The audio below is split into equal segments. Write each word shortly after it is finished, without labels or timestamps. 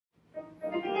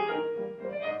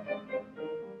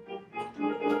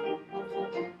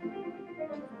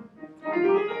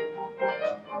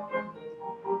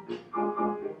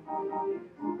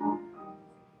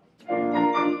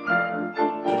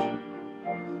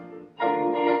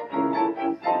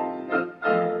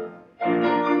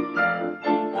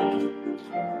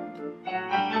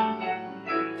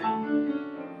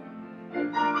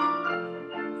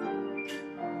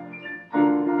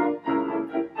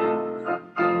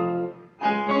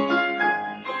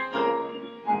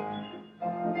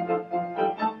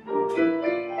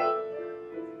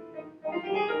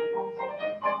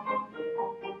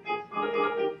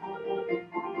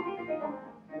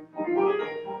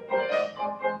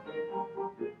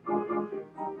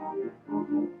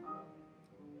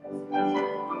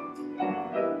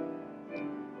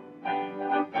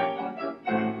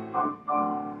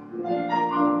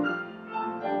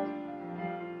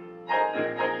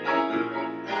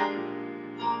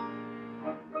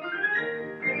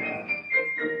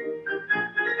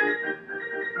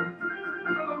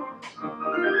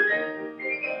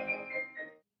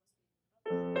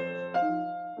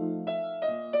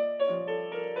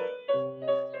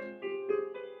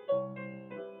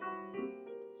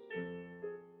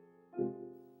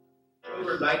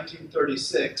October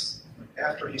 1936,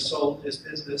 after he sold his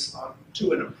business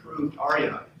to an approved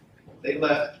aria, they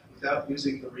left without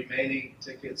using the remaining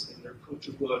tickets in their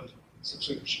Kulturbund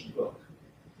subscription book.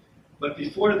 But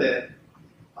before then,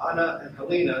 Anna and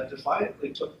Halina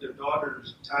defiantly took their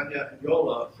daughters Tanya and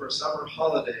Jola for a summer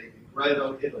holiday in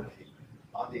Grado, Italy,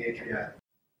 on the Adriatic.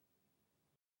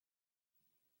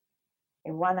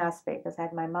 In one aspect, because I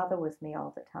had my mother with me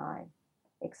all the time,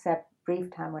 except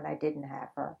brief time when I didn't have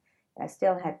her. I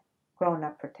still had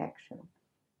grown-up protection.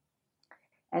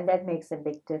 And that makes a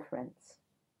big difference.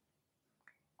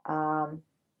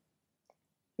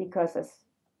 Because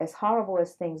as horrible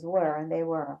as things were, and they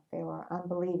were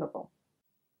unbelievable,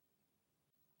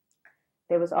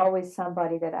 there was always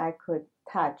somebody that I could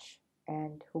touch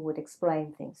and who would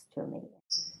explain things to me.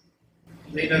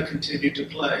 Lena continued to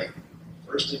play,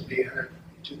 first in Vienna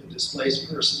to the displaced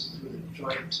person through the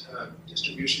joint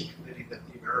distribution committee that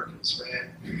the Americans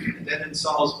ran, and then in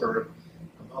Salzburg,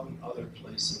 among other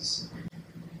places.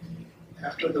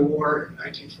 After the war in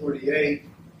 1948,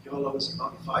 Jola was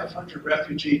among 500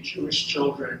 refugee Jewish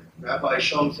children Rabbi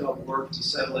Schoenfeld worked to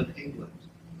settle in England.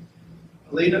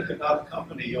 Halina could not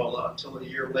accompany Jola until a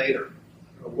year later,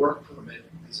 under a work permit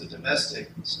as a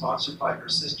domestic sponsored by her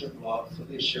sister-in-law,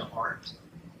 Felicia Hart.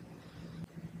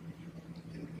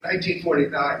 In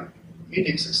 1949,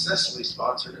 Munich successfully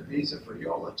sponsored a visa for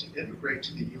Jola to immigrate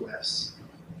to the U.S.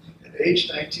 At age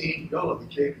 19, Jola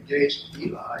became engaged in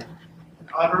Eli and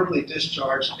honorably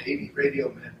discharged Navy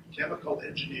radioman, chemical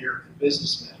engineer, and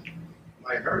businessman,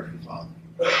 my American father.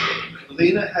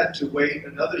 Halina had to wait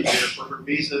another year for her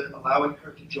visa, allowing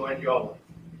her to join Jola.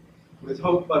 With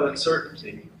hope but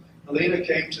uncertainty, Halina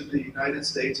came to the United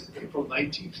States in April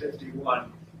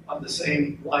 1951 on the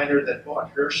same liner that brought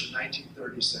Hirsch in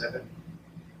 1937.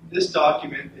 This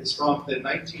document is from the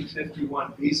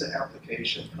 1951 visa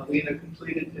application Halina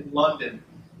completed in London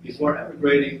before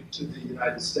emigrating to the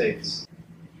United States.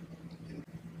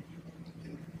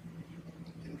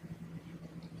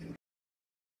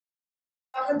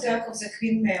 Upper deck of the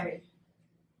Queen Mary,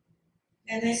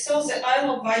 and I saw the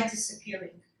Isle of Wight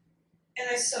disappearing, and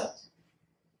I thought,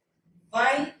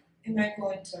 why am I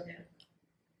going to America?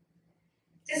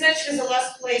 It is actually the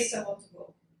last place I want to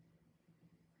go.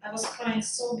 I was crying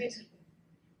so bitterly.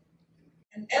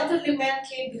 An elderly man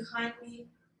came behind me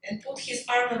and put his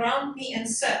arm around me and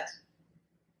said,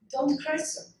 "Don't cry,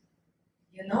 sir.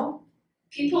 You know,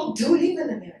 people do live in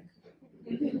America."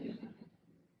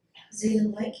 They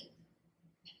didn't like it.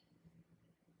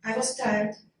 I was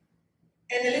tired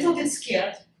and a little bit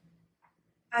scared.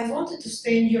 I wanted to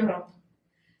stay in Europe.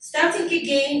 Starting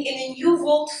again in a new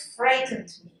world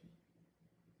frightened me.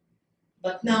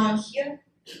 But now I'm here.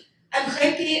 I'm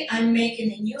happy I'm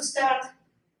making a new start,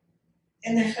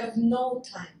 and I have no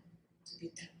time to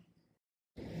be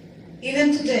tired.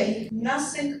 Even today,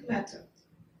 nothing mattered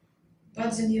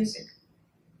but the music.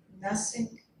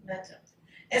 Nothing mattered.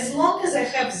 As long as I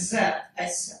have that, I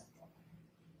said,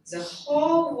 the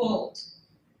whole world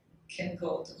can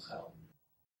go to hell.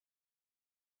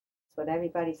 But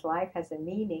everybody's life has a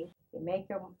meaning. You make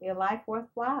your life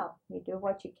worthwhile. You do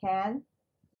what you can.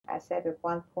 I said at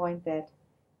one point that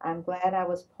I'm glad I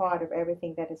was part of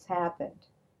everything that has happened.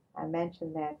 I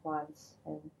mentioned that once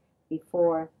and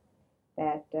before,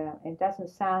 that it doesn't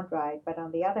sound right, but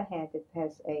on the other hand, it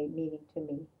has a meaning to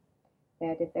me.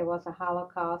 That if there was a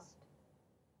Holocaust,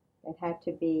 it had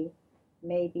to be,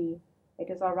 maybe it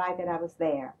was all right that I was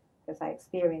there, because I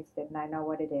experienced it and I know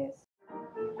what it is.